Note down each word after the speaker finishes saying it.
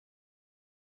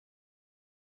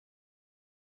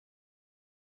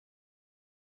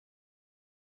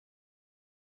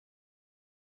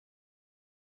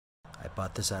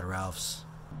bought this at Ralph's.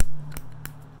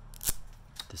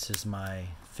 This is my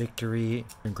victory,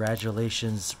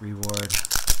 congratulations reward.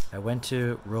 I went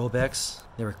to Robex,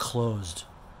 they were closed.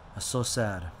 That's so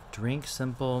sad. Drink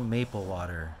simple maple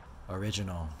water,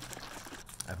 original.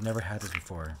 I've never had this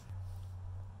before.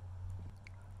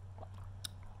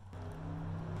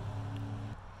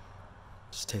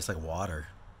 Just tastes like water.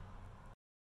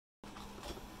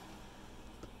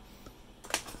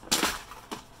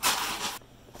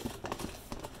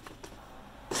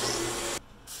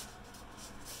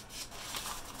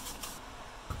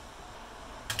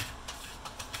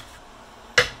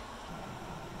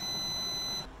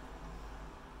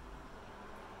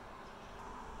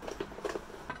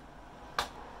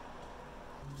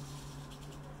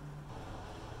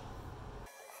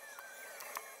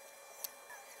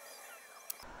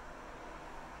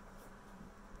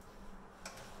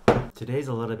 Today's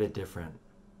a little bit different.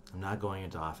 I'm not going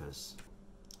into office.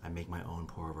 I make my own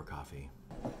pour-over coffee.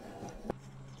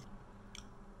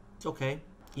 It's okay.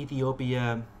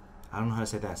 Ethiopia, I don't know how to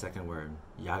say that second word.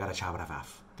 Yagara chabarafaf.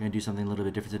 Gonna do something a little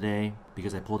bit different today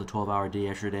because I pulled a 12-hour day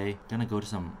yesterday. Gonna go to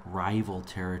some rival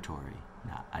territory.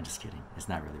 Nah, I'm just kidding. It's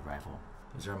not really rival.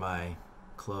 These are my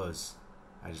clothes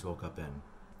I just woke up in.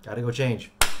 Gotta go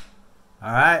change.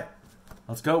 All right,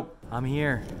 let's go. I'm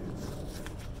here.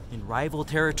 In rival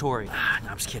territory. No,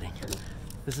 I'm just kidding.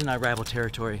 This is not rival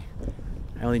territory.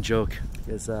 I only joke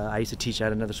because I used to teach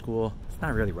at another school. It's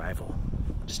not really rival.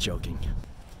 Just joking.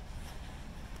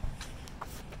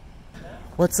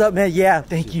 What's up, man? Yeah,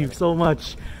 thank you so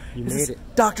much. You made it.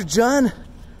 Dr. John.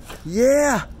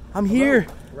 Yeah, I'm here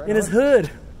in his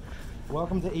hood.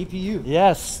 Welcome to APU.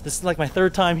 Yes, this is like my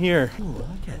third time here. Ooh,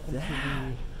 look at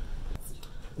that.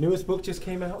 Newest book just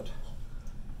came out.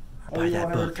 Buy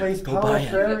that book. Go buy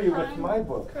it. With my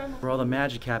book. Where all the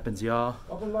magic happens, y'all.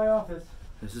 Up in my office.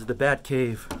 This is the Bat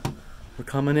Cave. We're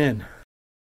coming in.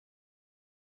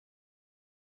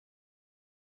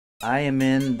 I am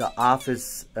in the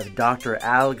office of Dr.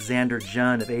 Alexander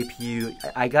Jun of APU.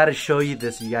 I gotta show you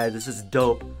this, you guys. This is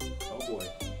dope. Oh boy.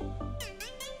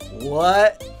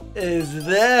 What is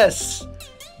this?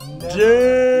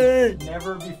 Dude!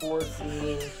 Never before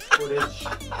seen footage.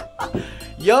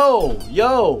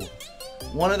 Yo!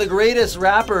 One of the greatest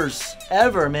rappers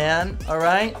ever, man.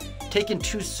 Alright? Taken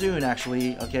too soon,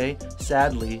 actually, okay?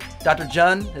 Sadly. Dr.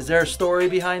 Jun, is there a story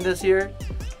behind this here?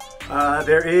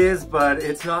 There is, but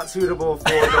it's not suitable for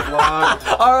the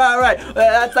vlog. Alright.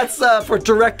 That's for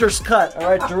director's cut,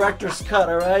 alright? Director's cut,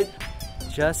 alright?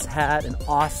 Just had an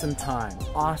awesome time.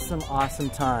 Awesome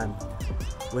time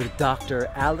with Dr.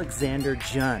 Alexander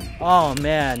Jun. Oh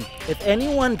man, if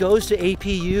anyone goes to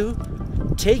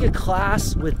APU, take a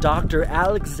class with Dr.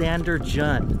 Alexander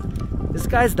Jun. This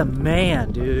guy's the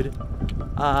man, dude.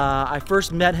 I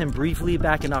first met him briefly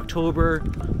back in October.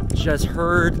 Just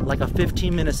heard like a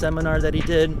 15-minute seminar that he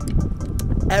did.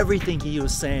 Everything he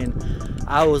was saying,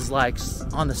 I was like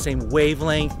on the same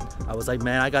wavelength. I was like,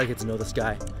 man, I gotta get to know this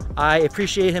guy. I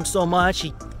appreciate him so much.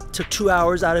 He took 2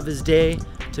 hours out of his day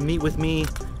to meet with me.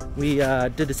 We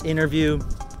did this interview.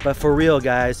 But for real,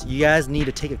 guys, you guys need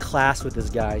to take a class with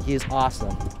this guy. He is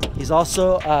awesome. He's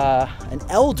also an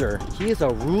elder. He is a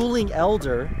ruling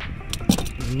elder,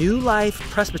 New Life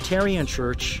Presbyterian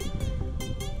Church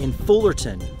in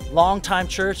Fullerton. Long-time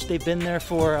church. They've been there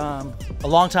for a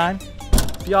long time.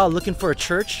 If y'all are looking for a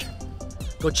church,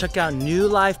 go check out New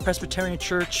Life Presbyterian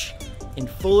Church in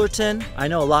Fullerton. I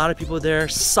know a lot of people there.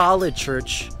 Solid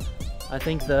church. I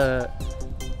think the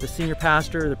senior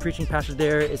pastor, the preaching pastor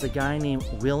there is a guy named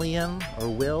William or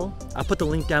Will. I'll put the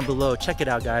link down below. Check it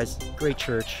out, guys. Great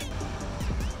church.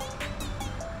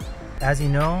 As you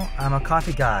know, I'm a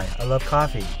coffee guy. I love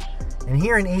coffee. And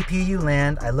here in APU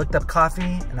land, I looked up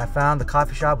coffee and I found the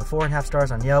coffee shop with 4.5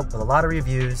 stars on Yelp with a lot of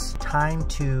reviews. Time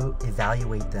to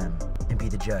evaluate them and be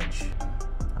the judge.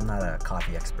 I'm not a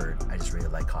coffee expert. I just really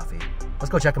like coffee.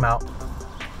 Let's go check them out.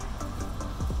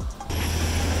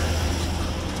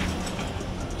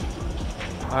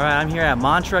 All right, I'm here at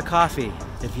Mantra Coffee.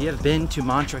 If you have been to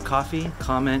Mantra Coffee,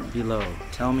 comment below.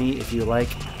 Tell me if you like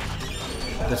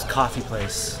this coffee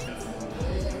place.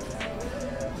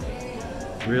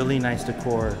 Really nice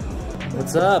decor.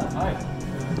 What's up? Hi.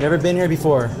 Never been here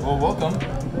before. Well, welcome.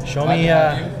 Show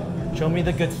me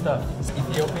the good stuff. It's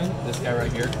Ethiopian, this guy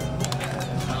right here.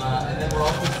 And then we're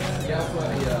also,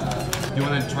 do you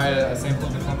want to try a sample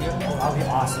of the coffee? Oh, that'll be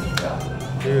awesome.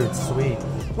 Yeah. Dude, sweet.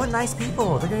 What nice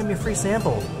people. They're gonna give me a free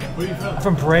sample. Where are you from? I'm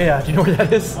from Brea. Do you know where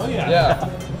that is? Oh, yeah.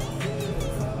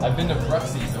 Yeah. I've been to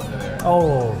Bruxies over there.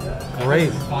 Oh,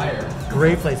 great. Fire.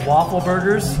 Great place. Waffle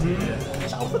burgers.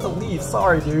 Shout out for the leaf.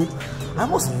 Sorry, dude. I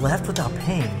almost left without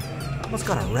paying. almost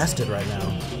got arrested right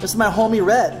now. This is my homie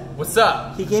Red. What's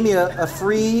up? He gave me a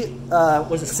free,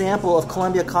 was a sample of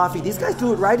Columbia coffee. These guys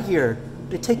do it right here.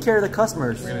 They take care of the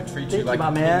customers. We're gonna treat Thank you like my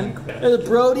a man. king. There's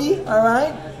Brody, all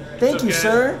right? Thank you,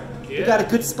 sir. Yeah. We got a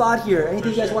good spot here.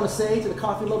 Anything you guys want to say to the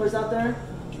coffee lovers out there?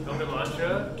 Come to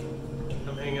Mantra.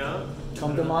 Come hang out.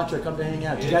 Come to Mantra, come to hang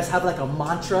out. Do you guys have like a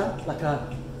mantra, like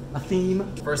a theme?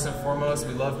 First and foremost,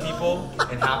 we love people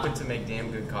and happen to make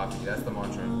damn good coffee. That's the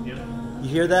mantra. Yep. You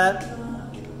hear that?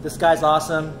 This guy's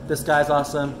awesome. This guy's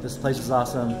awesome. This place is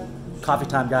awesome. Coffee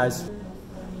time, guys.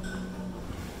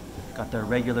 Got their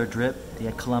regular drip,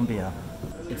 the Columbia.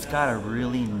 It's got a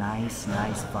really nice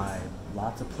vibe.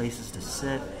 Lots of places to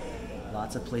sit,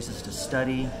 lots of places to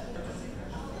study.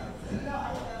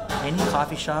 Any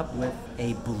coffee shop with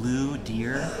a blue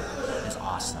deer is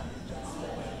awesome.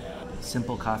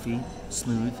 Simple coffee,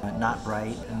 smooth, not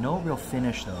bright. No real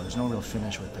finish though, there's no real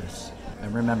finish with this.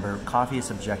 And remember, coffee is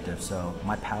subjective, so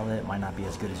my palate might not be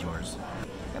as good as yours.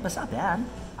 Yeah, but it's not bad.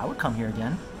 I would come here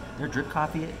again. Their drip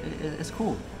coffee is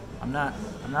cool. I'm not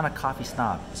a coffee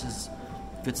snob. This is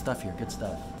good stuff here, good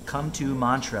stuff. Come to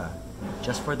Mantra,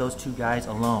 just for those two guys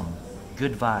alone.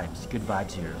 Good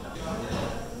vibes here.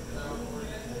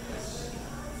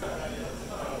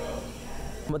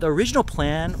 The original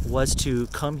plan was to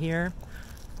come here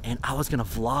and I was gonna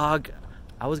vlog,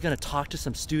 I was gonna talk to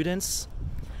some students,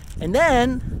 and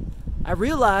then I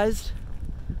realized,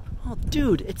 oh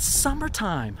dude, it's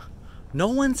summertime. No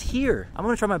one's here. I'm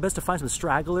gonna try my best to find some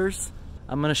stragglers.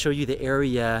 I'm gonna show you the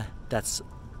area that's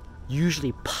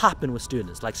usually popping with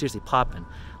students, like seriously popping.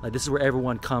 Like this is where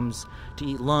everyone comes to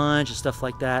eat lunch and stuff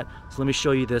like that. So let me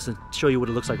show you this and show you what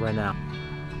it looks like right now.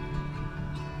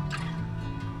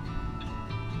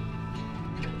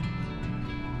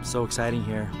 So exciting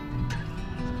here.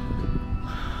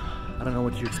 I don't know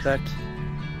what you expect.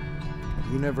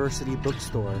 University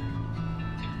bookstore.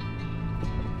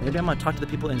 Maybe I'm gonna talk to the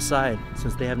people inside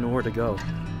since they have nowhere to go.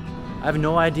 I have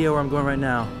no idea where I'm going right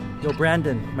now. Yo,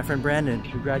 Brandon, my friend Brandon,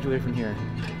 who graduated from here.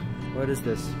 What is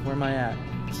this? Where am I at?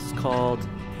 This is called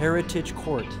Heritage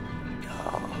Court.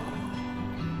 Oh,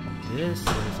 this is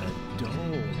a dope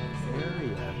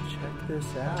area. Check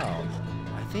this out.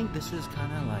 I think this is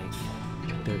kind of like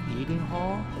their eating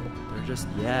hall. They're just,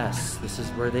 yes, this is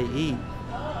where they eat.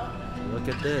 Look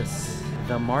at this.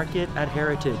 The market at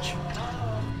Heritage.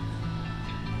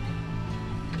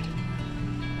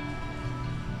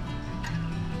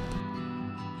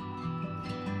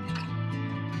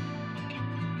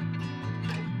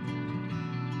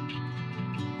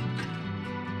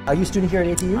 Are you a student here at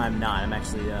ATU? I'm not. I'm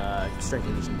actually a strength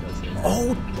and conditioning coach here.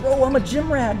 Oh, bro, I'm a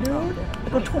gym rat, dude. I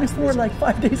go 24 like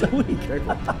 5 days a week. Very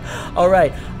cool. All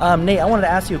right, Nate, I wanted to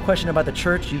ask you a question about the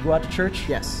church. You go out to church?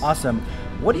 Yes. Awesome.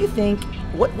 What do you think,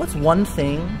 what's one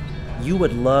thing you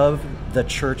would love the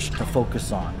church to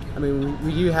focus on? I mean,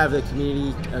 we do have a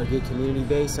good community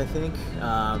base, I think.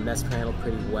 That's handled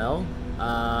pretty well.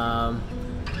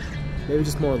 Maybe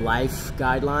just more life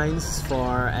guidelines as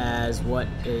far as what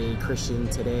a Christian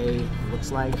today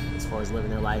looks like, as far as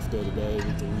living their life day to day,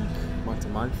 week to week, month to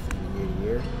month, and year to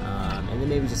year. And then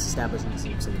maybe just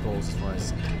establishing some goals as far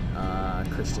as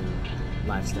Christian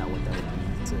lifestyle, what that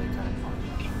would be to kind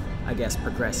of, I guess,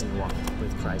 progress and walk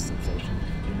with Christ and faith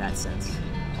in that sense.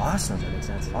 Awesome. Does that make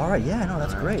sense? All right, yeah, no,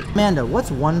 that's great. Amanda, what's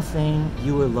one thing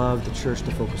you would love the church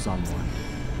to focus on more?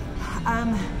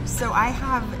 So I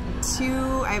have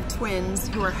twins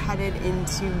who are headed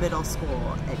into middle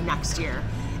school next year.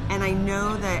 And I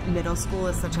know that middle school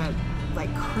is such a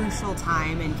crucial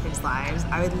time in kids' lives.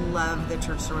 I would love the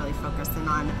church to really focus in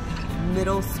on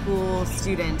middle school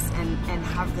students and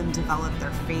have them develop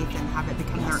their faith and have it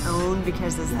become their own,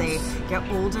 because as they get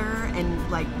older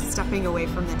and stepping away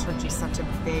from the church is such a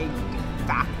big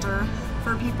factor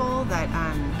for people that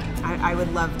I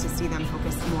would love to see them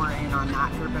focus more in on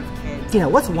that group of kids. Yeah,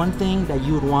 what's one thing that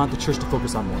you would want the church to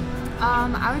focus on more?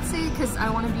 I would say, because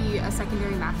I want to be a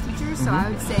secondary math teacher, so I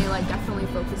would say definitely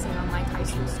focusing on high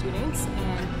school students,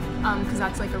 and because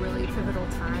that's a really pivotal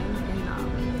time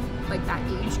in that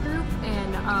age group,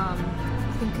 and I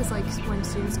think because when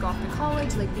students go off to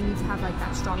college, they need to have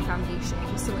that strong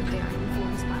foundation, so they aren't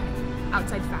influenced by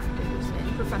outside factors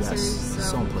and professors. Yes,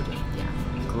 so important. Yeah.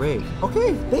 Great.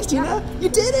 Okay, thanks, Gina. You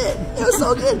did it. It was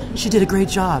so good. She did a great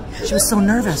job. She was so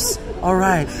nervous. All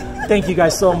right. Thank you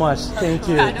guys so much. Thank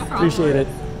you. Yeah, no problem. Appreciate it.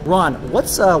 Ron,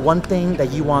 what's one thing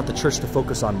that you want the church to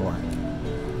focus on more?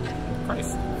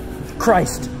 Christ.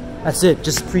 Christ. That's it.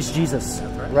 Just preach Jesus.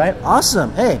 That's right.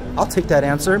 Awesome. Hey, I'll take that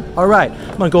answer. All right.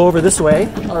 I'm going to go over this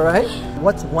way. All right.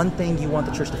 What's one thing you want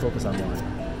the church to focus on more?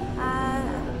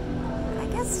 I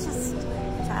guess just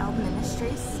child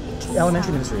ministries.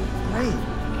 Elementary ministry. Great.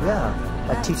 Yeah.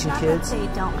 Like teaching not kids. That they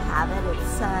don't have it. It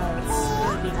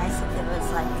would be nice if there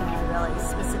was like really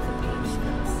specific age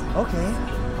groups. Okay.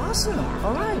 Awesome.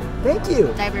 All right. Thank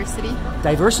you. Diversity.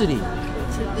 Diversity.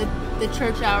 The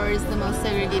church hour is the most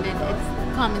segregated.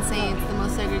 It's common saying it's the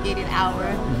most segregated hour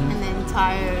in the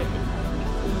entire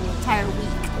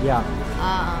week. Yeah.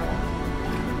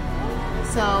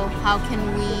 So how can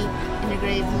we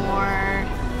integrate more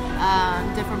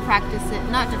different practices?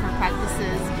 Not different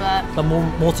practices, but The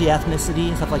multi-ethnicity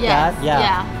and stuff like that.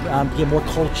 Yeah. Get more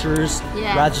cultures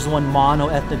rather than just one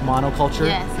mono-ethnic monoculture.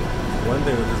 Yes. One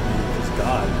thing would just be just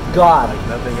God. God. Like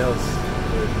nothing else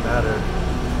would matter.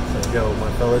 It's like, yo,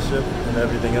 my fellowship and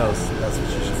everything else, that's what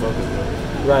you should focus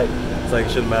on. Right. It's like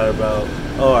it shouldn't matter about,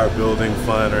 oh, our building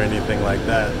fund or anything like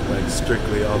that. Like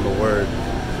strictly on the word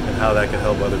and how that can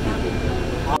help other people.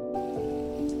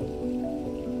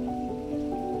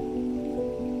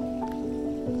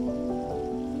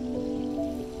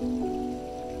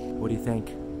 What do you think?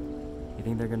 You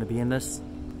think they're going to be in this?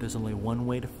 There's only one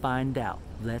way to find out.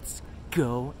 Let's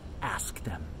go ask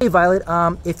them. Hey Violet,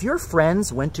 if your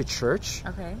friends went to church,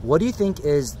 Okay. what do you think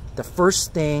is the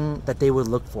first thing that they would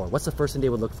look for? What's the first thing they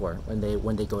would look for when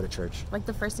they go to church? Like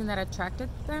the first thing that attracted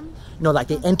them? No, like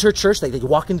they enter church, like they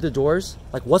walk into the doors.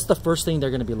 Like what's the first thing they're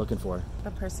going to be looking for?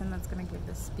 The person that's going to give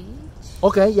the speech.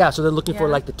 Okay, yeah, so they're looking for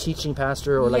Yeah. like the teaching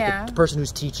pastor or like Yeah. the person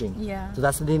who's teaching. Yeah. So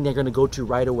that's the thing they're going to go to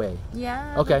right away.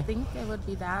 Yeah, Okay. I think it would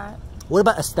be that. What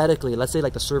about aesthetically? Let's say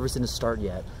like the service didn't start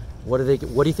yet. What do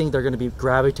you think they're going to be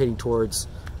gravitating towards,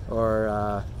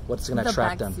 or what's going to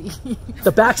attract them?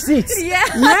 The back seats. Yeah.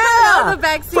 Yeah. The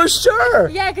back seats. For sure.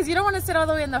 Yeah, because you don't want to sit all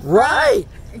the way in the front. Right.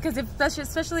 Because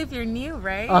especially if you're new,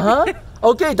 right?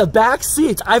 Okay, the back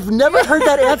seats. I've never heard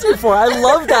that answer before. I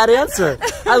love that answer.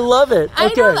 I love it.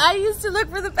 Okay. I know. I used to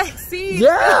look for the back seat.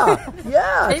 Yeah,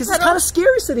 yeah, because it's kind of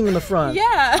scary sitting in the front.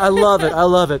 Yeah. I love it. I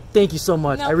love it. Thank you so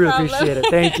much. No I really problem. appreciate it.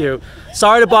 Thank you.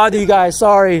 Sorry to bother you guys.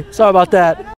 Sorry about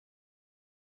that.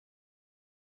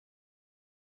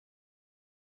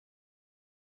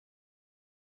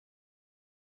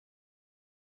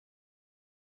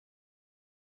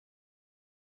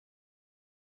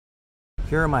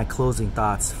 Here are my closing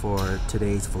thoughts for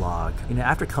today's vlog. You know,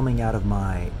 after coming out of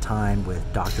my time with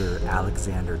Dr.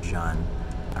 Alexander Jun,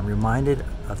 I'm reminded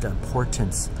of the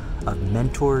importance of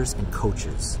mentors and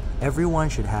coaches. Everyone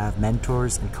should have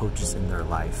mentors and coaches in their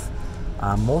life.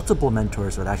 Multiple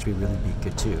mentors would actually really be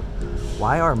good too.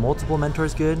 Why are multiple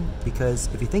mentors good? Because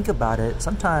if you think about it,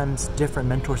 sometimes different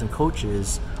mentors and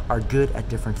coaches are good at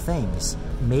different things.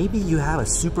 Maybe you have a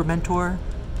super mentor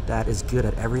that is good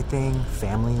at everything: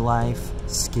 family life,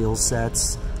 skill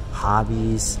sets,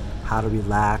 hobbies, how to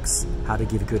relax, how to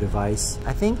give good advice.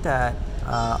 I think that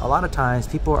a lot of times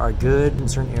people are good in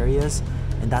certain areas,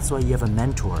 and that's why you have a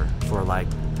mentor for like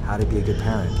how to be a good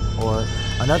parent, or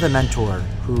another mentor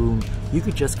who you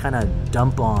could just kind of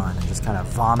dump on and just kind of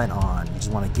vomit on. You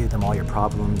just want to give them all your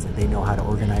problems and they know how to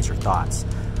organize your thoughts.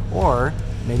 Or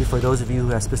maybe for those of you who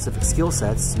have specific skill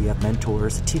sets, you have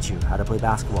mentors to teach you how to play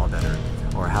basketball better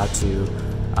or how to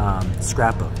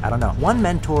scrapbook. I don't know. One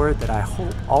mentor that I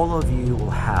hope all of you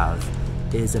will have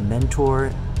is a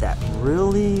mentor that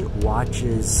really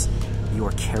watches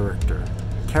your character.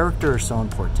 Character is so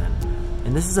important.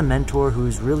 And this is a mentor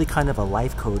who's really kind of a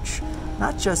life coach,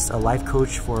 not just a life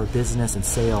coach for business and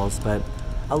sales, but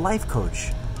a life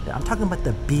coach. I'm talking about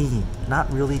the being,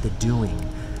 not really the doing.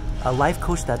 A life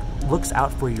coach that looks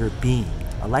out for your being,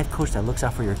 a life coach that looks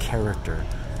out for your character.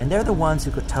 And they're the ones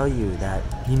who could tell you that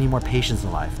you need more patience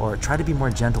in life, or try to be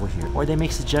more gentle here. Or they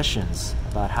make suggestions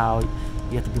about how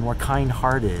you have to be more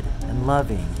kind-hearted and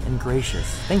loving and gracious,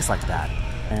 things like that.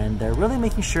 And they're really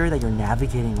making sure that you're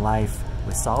navigating life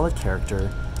with solid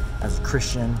character. As a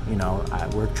Christian, you know,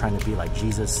 we're trying to be like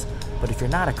Jesus. But if you're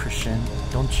not a Christian,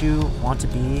 don't you want to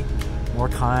be more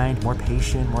kind, more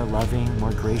patient, more loving,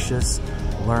 more gracious,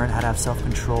 learn how to have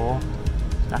self-control?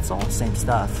 That's all the same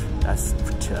stuff. That's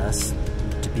to us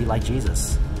to be like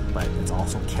Jesus, but it's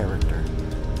also character.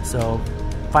 So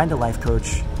find a life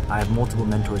coach. I have multiple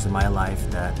mentors in my life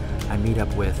that I meet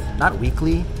up with, not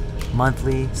weekly,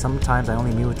 monthly. Sometimes I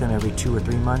only meet with them every 2 or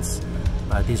 3 months.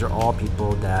 But these are all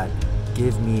people that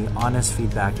give me honest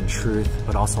feedback and truth,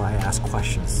 but also I ask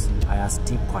questions. I ask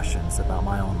deep questions about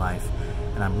my own life,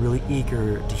 and I'm really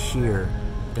eager to hear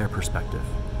their perspective.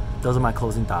 Those are my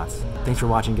closing thoughts. Thanks for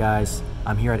watching, guys.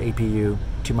 I'm here at APU.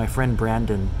 To my friend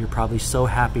Brandon, you're probably so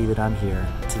happy that I'm here.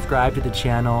 Subscribe to the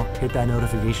channel, hit that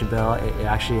notification bell. It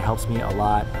actually helps me a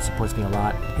lot, it supports me a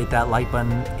lot. Hit that like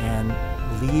button and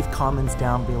leave comments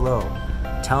down below.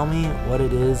 Tell me what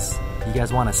it is you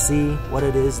guys want to see, what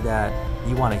it is that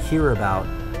you want to hear about,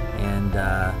 and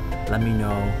let me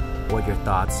know what your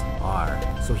thoughts are.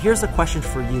 So here's a question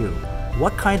for you.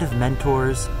 What kind of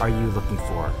mentors are you looking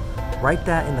for? Write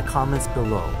that in the comments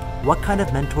below. What kind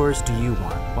of mentors do you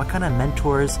want? What kind of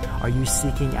mentors are you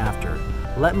seeking after?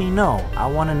 Let me know. I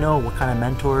want to know what kind of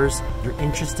mentors you're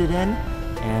interested in.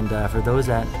 And for those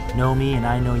that know me and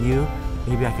I know you,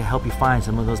 maybe I can help you find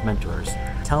some of those mentors.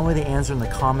 Tell me the answer in the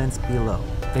comments below.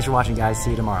 Thanks for watching, guys.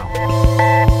 See you tomorrow.